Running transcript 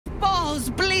Balls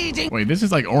bleeding. Wait, this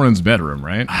is like Orin's bedroom,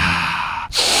 right?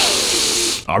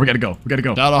 Oh, we gotta go. We gotta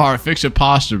go. Shadowheart, fix your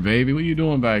posture, baby. What are you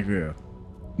doing back there?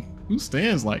 Who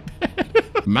stands like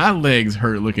that? My legs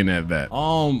hurt looking at that.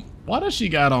 Why does she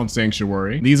got on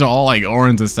Sanctuary? These are all like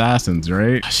Orin's assassins,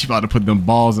 right? She about to put them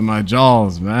balls in my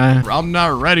jaws, man. I'm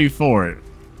not ready for it.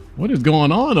 What is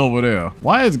going on over there?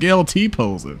 Why is Gale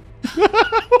T-posing?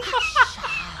 I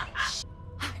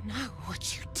know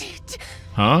what you did.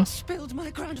 Huh? Spilled my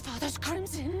grandfather's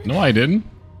crimson. No, I didn't.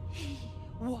 He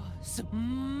was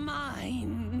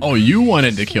mine. Oh, you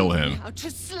wanted to kill him. How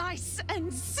to slice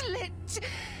and slit.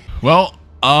 Well,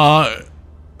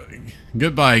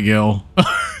 goodbye, Gil.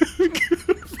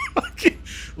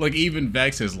 Like, even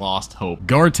Vex has lost hope.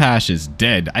 Gartash is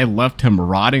dead. I left him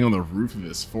rotting on the roof of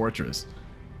his fortress.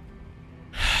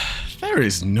 There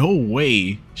is no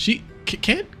way she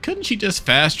couldn't she just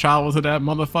fast travel to that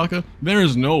motherfucker? There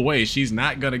is no way she's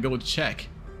not gonna go check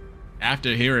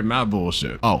after hearing my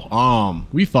bullshit. Oh,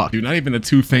 we fucked. Dude, not even the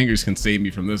 2 fingers can save me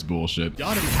from this bullshit.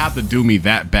 Y'all didn't have to do me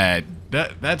that bad.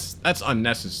 That's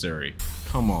unnecessary.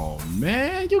 Come on,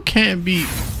 man. You can't be.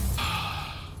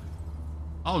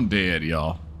 I'm dead,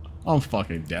 y'all. I'm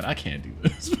fucking dead. I can't do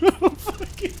this. I'm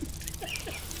fucking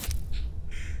dead.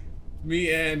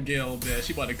 Me and Gale dead.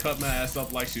 She about to cut my ass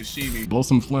up like sashimi. Blow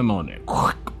some phlegm on it.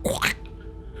 I'm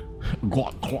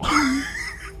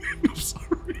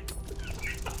sorry.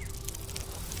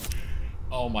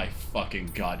 Oh my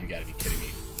fucking god, you gotta be kidding me.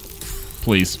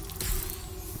 Please.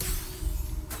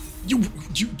 You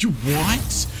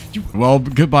what? Well,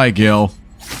 goodbye, Gale.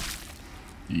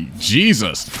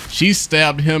 Jesus, she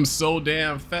stabbed him so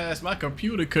damn fast, my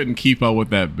computer couldn't keep up with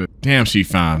that bitch. Damn, she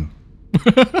fine.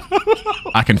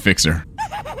 I can fix her.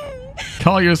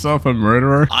 Call yourself a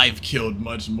murderer? I've killed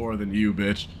much more than you,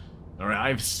 bitch. Alright,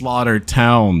 I've slaughtered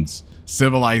towns,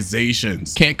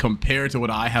 civilizations. Can't compare to what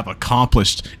I have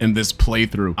accomplished in this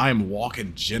playthrough. I am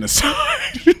walking genocide.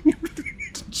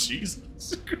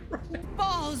 Jesus Christ.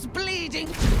 Balls bleeding.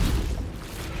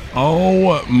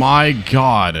 Oh my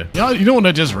god. Y'all, you know what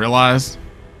I just realized?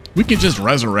 We can just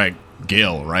resurrect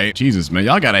Gale, right? Jesus, man.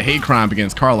 Y'all got a hate crime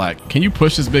against Karlach. Can you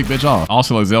push this big bitch off?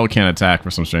 Also, Lizelle can't attack for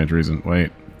some strange reason.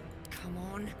 Wait. Come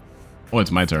on. Oh,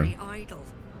 it's my turn. Idle.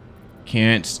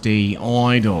 Can't stay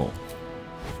idle.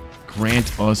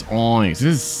 Grant us eyes.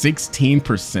 This is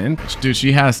 16%? Dude,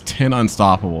 she has 10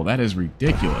 unstoppable. That is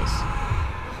ridiculous.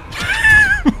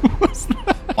 What's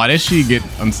that? Why did she get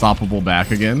unstoppable back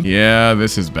again? Yeah,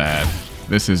 this is bad.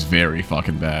 This is very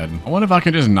fucking bad. I wonder if I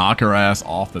can just knock her ass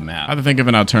off the map. I have to think of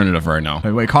an alternative right now.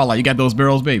 Wait, Carla, you got those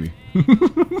barrels, baby? Who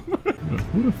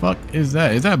the fuck is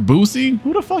that? Is that Boosie?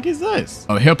 Who the fuck is this?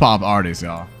 Oh, hip-hop artist,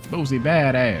 y'all. Boosie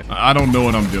badass. I don't know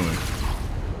what I'm doing.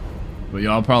 But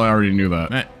y'all probably already knew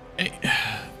that. Hey,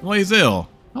 Lizelle.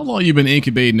 How long you been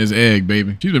incubating this egg,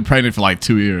 baby? She's been pregnant for like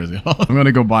 2 years. I'm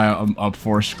gonna go buy a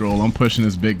force scroll. I'm pushing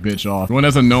this big bitch off. Going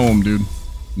as a gnome, dude.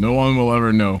 No one will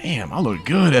ever know. Damn, I look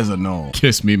good as a gnome.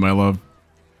 Kiss me, my love.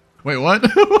 Wait, what?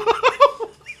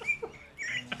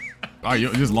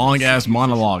 Alright, this long ass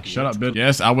monologue. Shut up, bitch.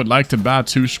 Yes, I would like to buy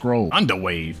 2 scrolls.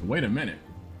 Underwave. Wait a minute.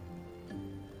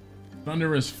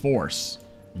 Thunderous Force.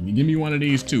 Give me one of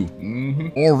these too.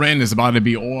 Orin is about to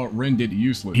be rendered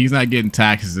useless. He's not getting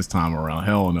taxes this time around.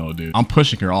 Hell no, dude. I'm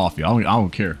pushing her off, y'all. I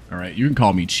don't care. All right, you can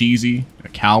call me cheesy, a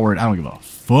coward. I don't give a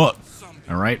fuck.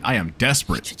 All right, I am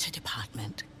desperate. Literature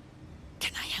department.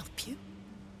 Can I help you?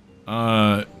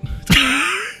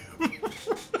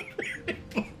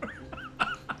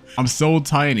 I'm so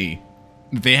tiny.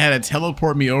 They had to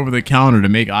teleport me over the counter to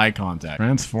make eye contact.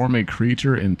 Transform a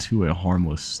creature into a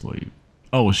harmless slave.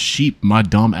 Oh, sheep, my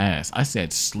dumb ass. I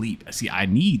said sleep. See, I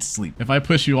need sleep. If I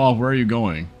push you off, where are you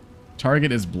going?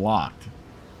 Target is blocked.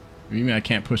 You mean I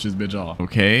can't push this bitch off?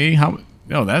 Okay, how?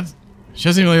 No, that's... She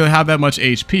doesn't really have that much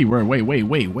HP.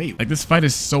 Wait. Like, this fight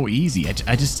is so easy.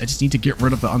 I just need to get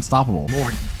rid of the unstoppable.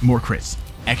 More crits.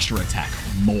 Extra attack.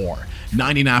 More.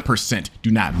 99%.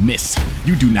 Do not miss.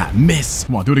 You do not miss.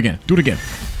 Come on, do it again. Do it again.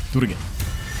 Do it again.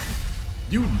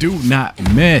 You do not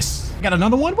miss. I got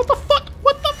another one? What the fuck?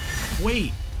 What the...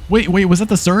 Wait, was that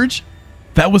the surge?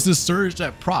 That was the surge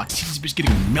that procs. She's just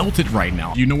getting melted right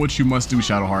now. You know what you must do,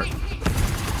 Shadowheart.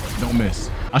 Don't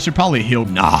miss. I should probably heal.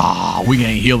 Nah, we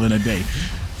ain't healing a day.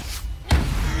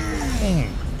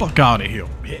 Fuck out of here.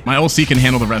 My OC can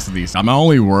handle the rest of these. My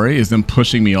only worry is them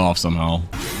pushing me off somehow.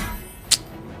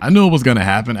 I knew it was gonna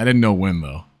happen. I didn't know when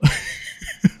though.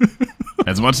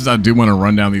 As much as I do want to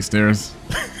run down these stairs.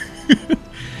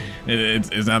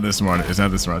 It's not this smart. It's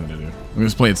not this smart thing to do.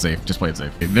 Just play it safe. Just play it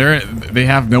safe. They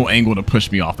have no angle to push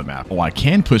me off the map. Oh, I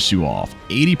can push you off.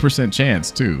 80%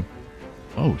 chance too.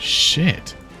 Oh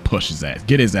shit. Push his ass.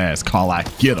 Get his ass,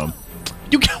 Karlach. Get him.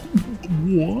 You got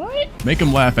what? Make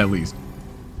him laugh at least.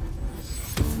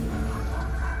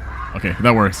 Okay,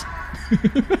 that works.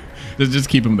 just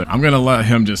keep him there. I'm gonna let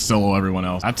him just solo everyone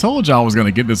else. I told y'all I was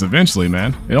gonna get this eventually,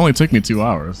 man. It only took me 2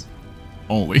 hours.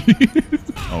 Only.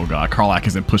 Oh god, Karlach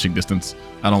is in pushing distance.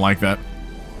 I don't like that.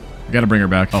 I gotta bring her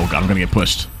back. Oh god, I'm gonna get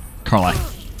pushed. Karlach.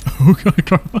 Oh god,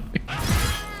 Karlach.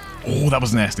 Oh, that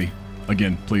was nasty.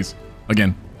 Again, please.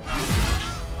 Again.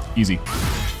 Easy.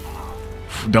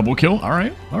 Double kill. All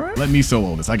right. All right. Let me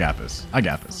solo this. I got this. I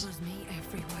got this.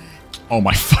 Oh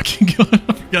my fucking god.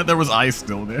 I forgot there was ice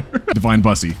still there. Divine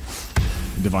Bussy.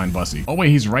 Divine Bussy. Oh wait,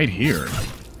 he's right here.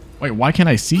 Wait, why can't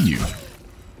I see you?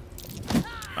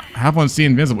 Have one see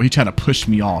invisible. He tried to push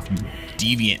me off. You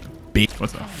deviant bitch. What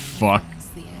the fuck?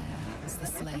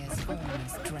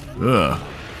 Ugh.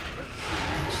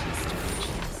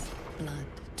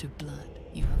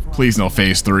 Please no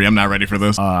phase 3. I'm not ready for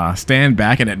this. Stand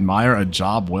back and admire a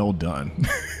job well done.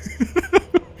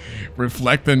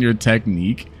 Reflect on your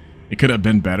technique. It could have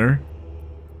been better.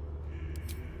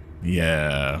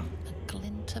 Yeah. A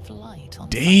glint of light on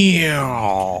damn.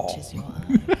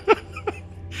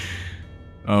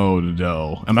 Oh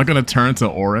no. Am I gonna turn to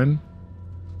Orin?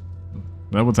 Is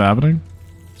that what's happening?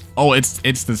 Oh, it's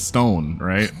the stone,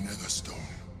 right?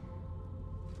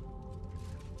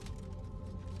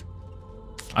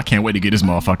 I can't wait to get this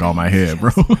motherfucker on my head,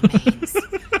 bro.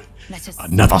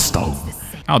 Another stone.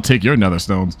 I'll take your nether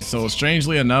stones. So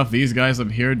strangely enough, these guys up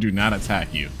here do not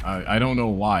attack you. I don't know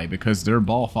why, because they're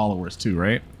ball followers too,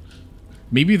 right?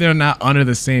 Maybe they're not under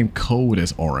the same code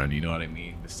as Orin, you know what I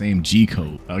mean? The same G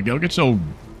code. Go get your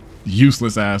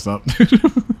useless ass up.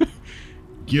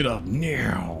 Get up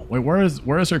now. Wait, where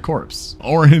is her corpse?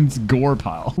 Orin's gore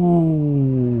pile.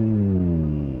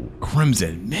 Ooh.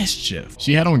 Crimson Mischief.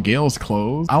 She had on Gale's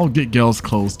clothes. I'll get Gale's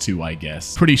clothes too, I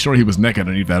guess. Pretty sure he was naked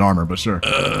underneath that armor, but sure.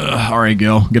 Alright,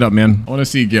 Gale. Get up, man. I want to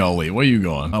see Gale Lee. Where are you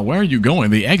going? Where are you going?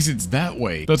 The exit's that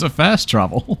way. That's a fast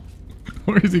travel.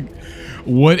 Where is he?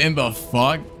 What in the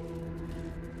fuck?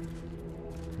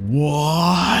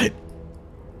 What?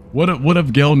 What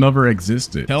if Gale never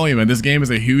existed? Tell you, man, this game is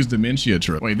a huge dementia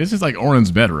trip. Wait, this is like Orin's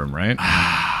bedroom, right?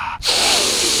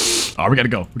 Oh, we gotta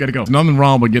go. We gotta go. There's nothing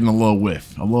wrong with getting a little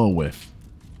whiff. A little whiff.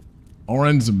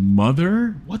 Orin's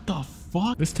mother? What the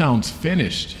fuck? This town's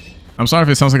finished. I'm sorry if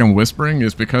it sounds like I'm whispering.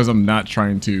 It's because I'm not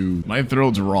trying to... My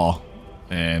throat's raw.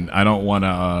 And I don't want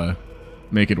to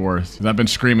make it worse. Because I've been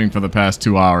screaming for the past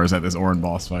 2 hours at this Orin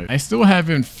boss fight. I still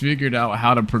haven't figured out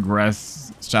how to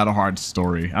progress Shadowheart's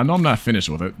story. I know I'm not finished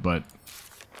with it, but...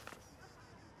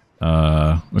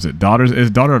 what's it?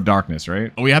 It's Daughter of Darkness,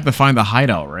 right? Oh, we have to find the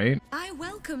hideout, right? I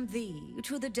welcome thee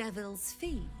to the Devil's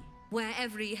Fee, where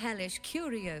every hellish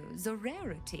curio's a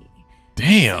rarity.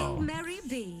 Damn. So merry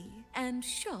be and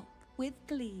shop with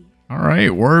glee. All right,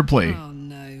 wordplay. Oh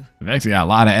no. I've actually got a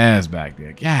lot of ass back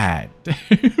there. God damn.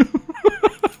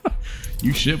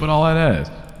 You shit with all that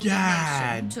ass.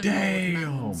 God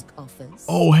damn.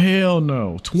 Oh hell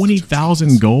no.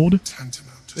 20,000 gold?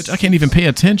 Bitch, I can't even pay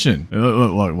attention.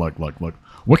 Look.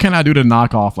 What can I do to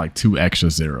knock off like 2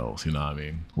 extra zeros? You know what I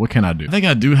mean? What can I do? I think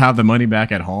I do have the money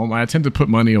back at home. I tend to put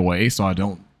money away so I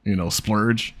don't, you know,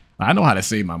 splurge. I know how to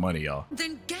save my money, y'all.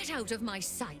 Then get out of my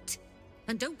sight.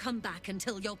 And don't come back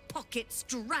until your pockets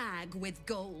drag with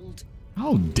gold.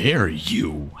 How dare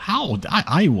you? How?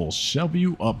 I will shove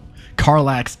you up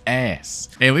Karlach's ass.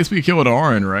 Hey, at least we killed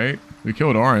Orin, right? We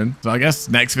killed Orin. So I guess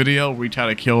next video, we try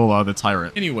to kill the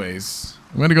tyrant. Anyways,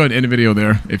 I'm going to go ahead and end the video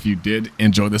there. If you did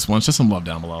enjoy this one, just some love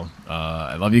down below.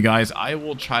 I love you guys. I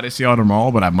will try to see y'all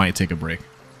tomorrow, but I might take a break.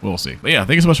 We'll see. But yeah,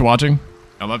 thank you so much for watching.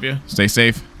 I love you. Stay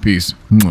safe. Peace.